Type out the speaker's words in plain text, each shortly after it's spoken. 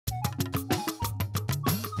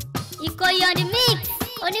Ikoyi on the mix.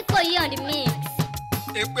 Onikoyi on the mix.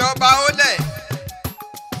 EPE OBA AOLE.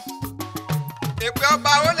 EPE OBA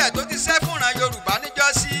AOLE tó ti ṣẹ́ fúnran Yorùbá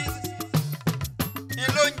níjọ́sí. Ni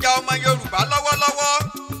ló ń ja ọmọ Yorùbá lọ́wọ́lọ́wọ́.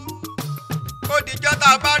 Ó dijọ́ tá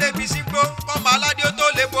a bá rébi sígbó kọ́mọ aládé ó tó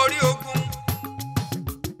lè borí ogun.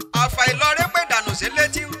 Àfàìlọ́rẹ́ pé dànù sílé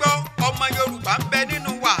tí ń gbọ́ ọmọ Yorùbá ń bẹ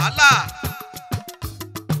nínú wàhálà.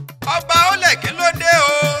 Ọba AOLE kí ló dé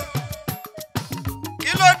o?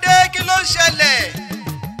 Kí ló dé? Kí ló ń ṣẹlẹ̀?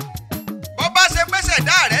 Bó bá ṣe pé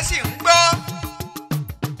ṣẹ̀dá rẹ̀ sì ń gbọ́.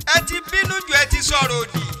 Ẹ ti bínú jù, ẹ ti sọ̀rọ̀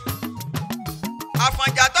òdì.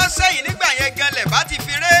 Àfọ̀njà tó sẹ́yìn nígbà yẹn gan lẹ̀ bá ti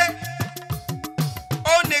fi ré.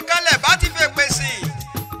 Ó nìkan lẹ̀ bá ti fi pèsè.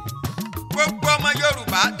 Gbogbo ọmọ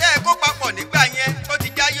Yorùbá tẹ́ ẹ kó papọ̀ nígbà yẹn ó ti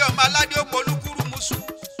jáyé ọmọ aládé ó polúkúrú musu.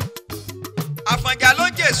 Àfọ̀njà ló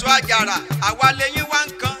jèso àjàrà àwa lẹ́yìn wá ń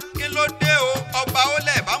kan. Kí ló dé o? Ọba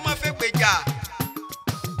AOLE bá mọ́ fẹ́ pèjà.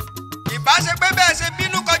 Ìbáṣe pé bẹ́ẹ̀ ṣe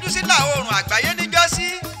bínú kọjú sí ìlà oòrùn àgbáyé níjọ́sí.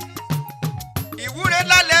 Ìwúre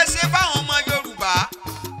lálẹ́ ṣe fáwọn ọmọ Yorùbá.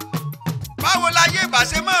 Báwo láyé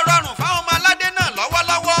ìbáṣe mọ́ rọrùn fáwọn ọmọ aládé náà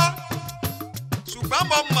lọ́wọ́lọ́wọ́. Ṣùgbọ́n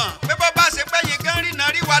mo mọ̀ pé bó bá ṣe pẹ́yìn gan rìnà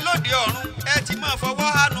rí wa lóde ọ̀run ẹ ti máa fọwọ́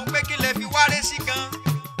hánu pé kí lẹ fi wáré sí gan.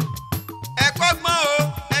 Ẹ kọ́gbọ́n o,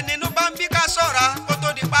 ẹni inú bá ń bí ká ṣọ́ra kó tó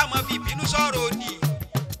di pa mọ́ fi ìbínú sọ̀rọ̀ òdì.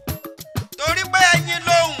 Torí pé ẹyin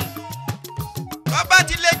lóhùn tó bá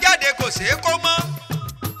ti lè jáde kò ṣeé kó mọ́.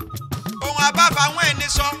 Ohun abáfáwọn ẹni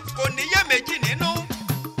sọ kò níyèméjì nínú.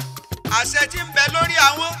 Àṣẹ tí ń bẹ lórí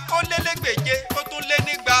àwọn ó lé lẹ́gbèje ó tún lé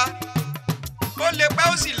nígba. Ó lè pẹ́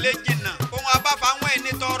ó sì lè jìnnà. Ohun abáfáwọn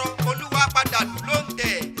ẹni tọrọ Olúwa padà lù ló ń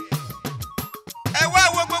tẹ̀. Ẹ wá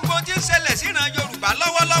wo gbogbo tí ń ṣẹlẹ̀ síran Yorùbá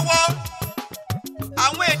lọ́wọ́lọ́wọ́.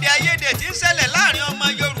 Àwọn èdè àìyedè tí ń ṣẹlẹ̀ láàrin ọmọ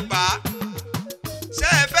Yorùbá. Ṣé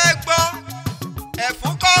ẹ fẹ́ gbọ́?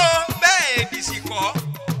 Ẹ̀fún kọ́ o, bẹ́ẹ̀ èdì sì kọ́.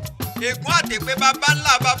 Ègún àtèpé baba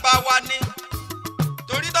ńlá baba wa ni.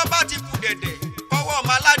 Torí tó bá ti kù dẹ̀dẹ̀ kọ́wọ́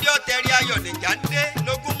ọmọ aládé ọ̀tẹ̀rí ayọ̀ nìjà ń dé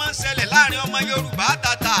lógún máa ń ṣẹlẹ̀ láàrin ọmọ Yorùbá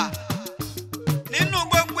tàtà. Nínú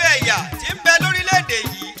gbogbo ẹ̀yà tí ń bẹ lórílẹ̀‐èdè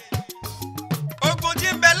yìí, ogun tí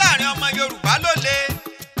ń bẹ láàrin ọmọ Yorùbá ló le.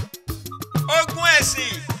 Ogun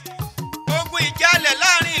ẹ̀sìn, ogun ìjálẹ̀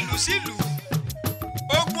láàrin ìlú sílùú,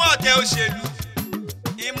 ogun ọ̀tẹ̀ òṣèlú,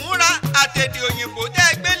 ìmúra àtèdè òyìnbó tẹ́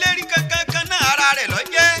ẹ gbé lérí kankan náà ara rẹ̀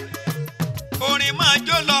lọ́jẹ́. Orin máa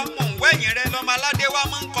jó lọ mò ń wẹ̀yìn rẹ lọ́mọ aládé wa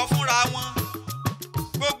máa ń kọ fúnra wọn.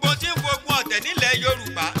 Gbogbo tí ń fogun ọ̀tẹ̀ nílẹ̀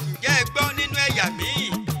Yorùbá ǹjẹ́ ẹ gbọ́ nínú ẹ̀yà míì.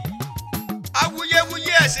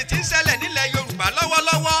 Awuyewuye ẹ̀sìn tí ń ṣẹlẹ̀ nílẹ̀ Yorùbá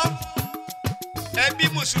lọ́wọ́lọ́wọ́. Ẹbí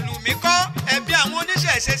Mùsùlùmí kọ́, ẹbí àwọn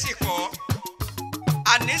oníṣẹ̀ṣe sì kọ́.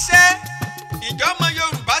 Àníṣe ìjọmọ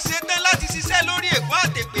Yorùbá ṣetán láti ṣiṣẹ́ lórí ègún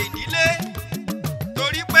àtèpè ìdílé.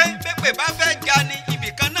 Torí pé pépè bá fẹ́ ga ni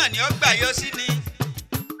ibìkan náà ni ó gbà yọ sí ni.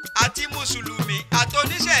 Àti Mùsùlùmí àti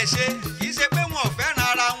oníṣẹ̀ṣe kì í ṣe pé wọn ò fẹ́ràn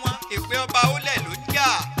ara wọn. EPE OBA AOLE ló ń jà.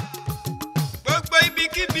 Gbogbo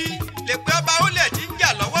ibikíbi l'EPE OBA AOLE ti ń jà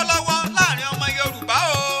lọ́wọ́lọ́wọ́ láàrin ọmọ Yorùbá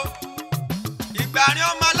o. Ìgbàrin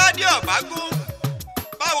ọmọ aládé ọ̀bágún.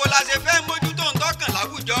 Báwo la ṣe fẹ́ mójútó ń tọ́kàn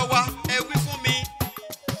láwùjọ wa? Ẹ wí fún mi.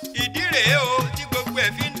 Ìdí rèé o tí gbogbo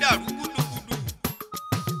ẹ̀ fi ń dàrú gúdúgúdú.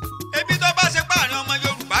 Ebi tó bá ṣe páàrin ọmọ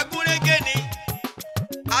Yorùbá gún régé ni.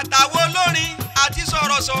 Àtàwọn olórin àti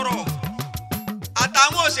sọ̀rọ̀sọ̀rọ̀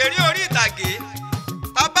àtàwọn òṣèré orí ìtàgé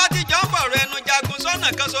bàbá tíjọ́ ń bọ̀rọ̀ ẹnu jagun sọ́nà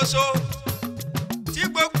kan ṣoṣo. Tí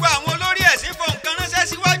gbogbo àwọn olórí ẹ̀sìn fò nǹkan ránṣẹ́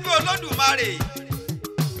síwájú Olódùmarè.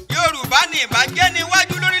 Yorùbá ní ìbàjẹ́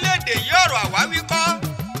níwájú lórílẹ̀‐èdè yìí ọ̀rọ̀ àwáwí kọ́.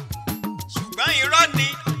 Ṣùgbọ́n irọ́ ni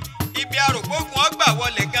ibi àròpógun ọgbà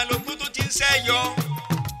wọlé gan lógún tó ti ń ṣẹ́ yọ.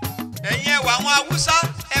 Ẹ̀yin ẹwà àwọn Haúsá,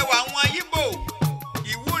 ẹwà àwọn Yíbò,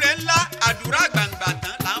 ìwúre ńlá àdúrà gbàǹgbà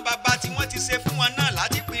tán làwọn bàbá tí wọ́n ti ṣe fún wọn náà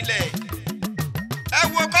láti pilẹ̀. Ẹ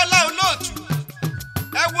wo Kọ́lá Olóòtú,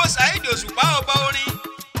 ẹ wo Saheed Òṣùpá ọba orin.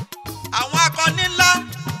 Àwọn akọni ńlá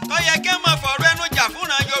tó yẹ kí wọ́n fọ̀rọ̀ ẹnu jà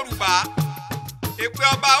fúnra Yorùbá. EPE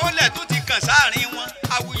OBA AOLE tó ti kàn sáàrin wọn,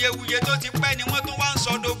 awuyewuye tó ti pẹ́ ni wọ́n tún wá ń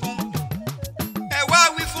sọdógún. Ẹ wá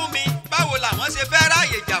wí fún mi, báwo làwọn ṣe fẹ́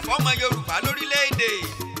ráàyè jà fọ́mọ Yorùbá lórílẹ̀‐èdè?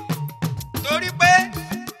 Torí pé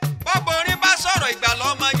bọ́bọ̀ orin bá sọ̀rọ̀ ìgbàlọ́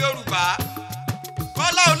ọmọ Yorùbá,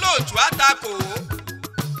 Kọ́lá Olóòtú àtakò.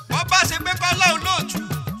 Wọ́n bá ṣe pé Kọ́lá Olóòtú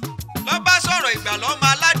lọ́ bá sọ̀rọ̀ ìgbàlọ́ ọmọ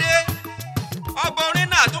aládé. Ọba orin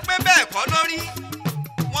náà tún pé bẹ́ẹ̀ kọ́ lórí.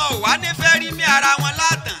 Wọn ò wá nífẹ̀ẹ́ rí mí ara wọn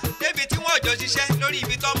látàn débi tí wọ́n jọ ṣiṣẹ́ lórí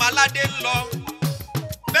ibi tọ́mọ aládé ń lọ.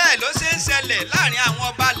 Bẹ́ẹ̀ ló ṣe ń ṣẹlẹ̀ láàrin àwọn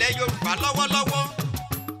ọba ilẹ̀ Yorùbá lọ́wọ́lọ́wọ́.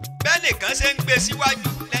 Bẹ́nìkan ṣe ń gbé síwájú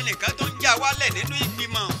lẹ́nìkan tó ń jà wálẹ̀ nínú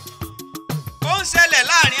ìgbìmọ̀. Ó ń ṣẹlẹ̀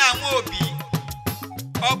láàrin àwọn òbí.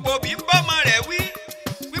 Ọ̀pọ̀ òbí ń bọ́mọ rẹ̀ wí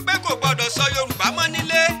wípé kò gbọdọ̀ sọ Yorùbá mọ́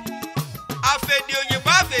nílé. àfèdè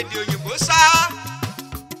òyìnbó sá.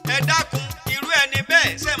 Ẹ dákun irú ẹni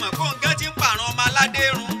bẹ́ẹ̀ sẹ̀mọ̀ kó nǹkan ti ń pààrọ̀ ọmọ aládé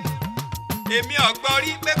run. Èmi ọ̀gbọ́n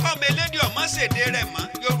rí pé kọ́mọ elédè ọmọ ṣèdè rẹ̀ mọ́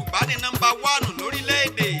Yorùbá ní nọ́mbà 1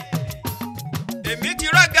 lórílẹ̀‐èdè. Èmi ti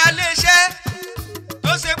rọ́gà iléeṣẹ́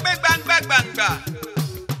tó ṣe pé gbangba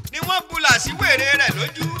ni wọ́n bulà sí wèrè rẹ̀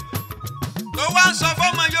lójú. Tó wá ń sọ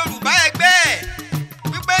fọ́mọ Yorùbá ẹgbẹ́ ẹ̀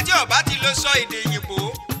wípé tí ó bá ti lè sọ èdè òyìnbó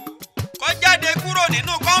kó jáde kúrò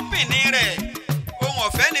nínú kọ́ńpìnì rẹ̀. Ohun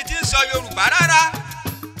ọ̀fẹ́ ni tí ń sọ Yorùbá rárá.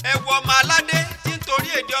 Ẹ wo ọmọ aládé tí ń torí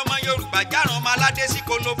èdè ọmọ Yorùbá járàn ọmọ aládé sí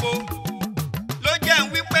kólóbó. Ló jẹ́ ń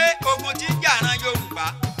wípé ogun tí ń jàràn Yorùbá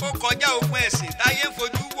ó kọjá ogun ẹ̀sìn táyé ń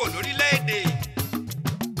fojú wò lórílẹ̀‐èdè.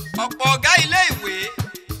 Ọ̀pọ̀ ọ̀gá ilé ìwé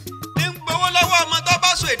ní ń gbowó lọ́wọ́ ọmọ tó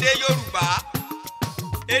bá sọ èdè Yorùbá.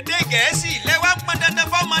 Èdè Gẹ̀ẹ́sì lẹ́wà ń pọn dandan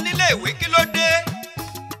fọ́mọ nílé ìwé kí ló dé?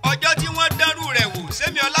 Ọjọ́ tí wọ́n dánrú rẹ̀ wò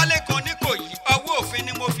Sẹ́mi Ọlálékan Oníkòyí ọwọ́ òfin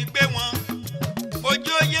ni mo fi gbé wọn.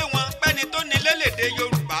 Ojú ó yé wọn pẹ́ni tó ní lélédè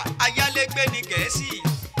Yorùbá ayálégbé ní Gẹ̀ẹ́sì.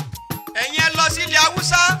 Ẹ̀yin ẹ lọ sílé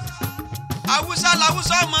Haúsá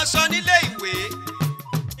làwúsá ọmọ sọ nílé ìwé.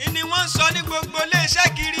 Ìní wọ́n ń sọ ní gbogbo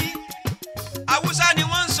iléeṣẹ́ kiri. Haúsá ni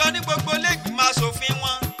wọ́n ń sọ ní gbogbo ilé ìgbìmọ̀ aṣòfin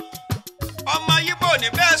wọn. Ọmọ Yíbò ní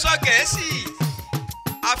bẹ́ẹ̀ sọ Gẹ̀ẹ́sì.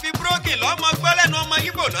 Àfi búrókì lọ́mọ gbọ́ lẹ́nu ọmọ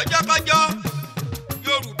Yíbò lọ́jọ́kọ́jọ́.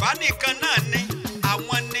 Yorùbá nìkan náà ni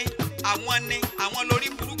àwọn lórí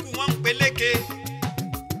burúkú wọn ń peléke.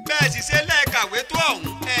 Bẹ́ẹ̀ sì ṣe lẹ́ẹ̀kàwé tó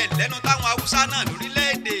ọ̀hún ẹ̀ lẹ́nu táwọn Haúsá náà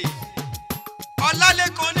lórílẹ̀‐èdè.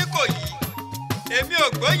 Ọlálékan Oníkòyí èmi ò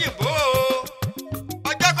gbóyìnbó o.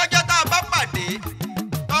 Ọjọ́kọ́jọ́ tá a bá pàdé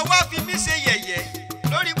ọwọ́ fi mí ṣe yẹ̀yẹ́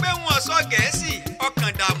lórí pé wọn sọ Gẹ̀ẹ́sì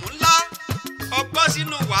ọkàn dààmú ńlá. Ọgbọ́n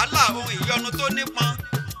sínú wàhálà ohun ìyọnu tó nípọn.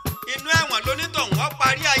 Inú ẹ̀wọ̀n lónítọ̀hún wọ́n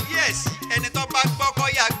parí ayé ẹ̀ sí ẹni tó bá gbọ́ kọ́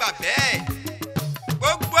yá gbà bẹ́ẹ̀.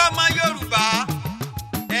 Gbogbo ọmọ Yorùbá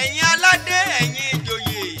ẹ̀yin aládé ẹ̀yin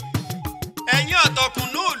ìjòyè ẹ̀yin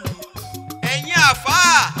ọ̀tọ̀kùnúùlù ẹ̀yin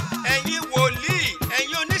àfáà ẹ̀yin wòlíì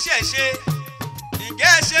ẹ̀yin oníṣẹ̀ṣe.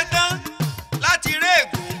 Ǹjẹ́ ẹ ṣe tán láti ré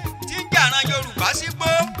ègún tí ń jàràn Yorùbá sígbó?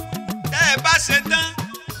 Tẹ́ ẹ bá ṣe tán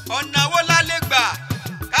ọ̀nà wo la lè gbà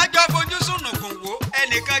kájọ fojú sùnùkùn wò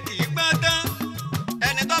ẹnìkan kì í gbọ́n tán.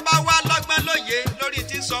 Ẹni tó bá wá lọ́gbọ́n lóye lórí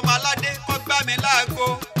tí ń sọmọ aládé kó gbá mi láago.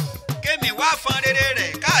 Kémi wá fọn rere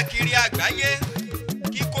rẹ̀ káàkiri àgbáyé.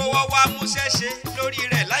 Kíkó wọ́n wá múṣẹ́ ṣe lórí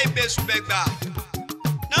rẹ̀ láì bẹ́sùbẹ́gbà.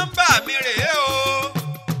 Nọ́mbà mi rèé o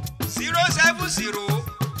 070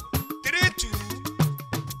 32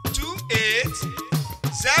 28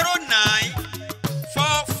 09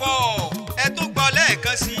 44. Ẹ tún gbọ́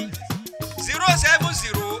lẹ́ẹ̀kan sí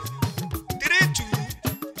 070 32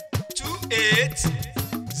 28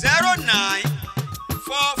 09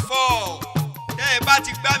 44. Tẹ́ ẹ bá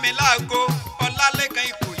ti gbá mi láago Ọlálékan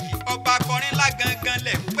Ìkòyí ọba akọrin ńlá gangan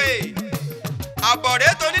lẹ̀ ń pè.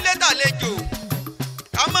 Àbọ̀rẹ́ tonílé tàlejò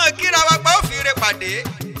ká mọ̀ kíra wa pa ó fi re pàdé.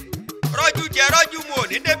 Rọ́jú jẹ rọ́jú mu ò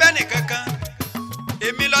ní débẹ́ nìkankan.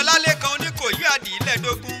 Èmi l'Ọlálékan Oníkòyí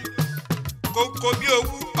àdìílẹ̀dógún. Kókó bí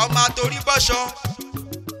owú ọmọ àtòrí bọ́ṣọ.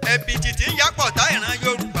 Ẹ̀bì tìtì ń yàpọ̀ tá ìran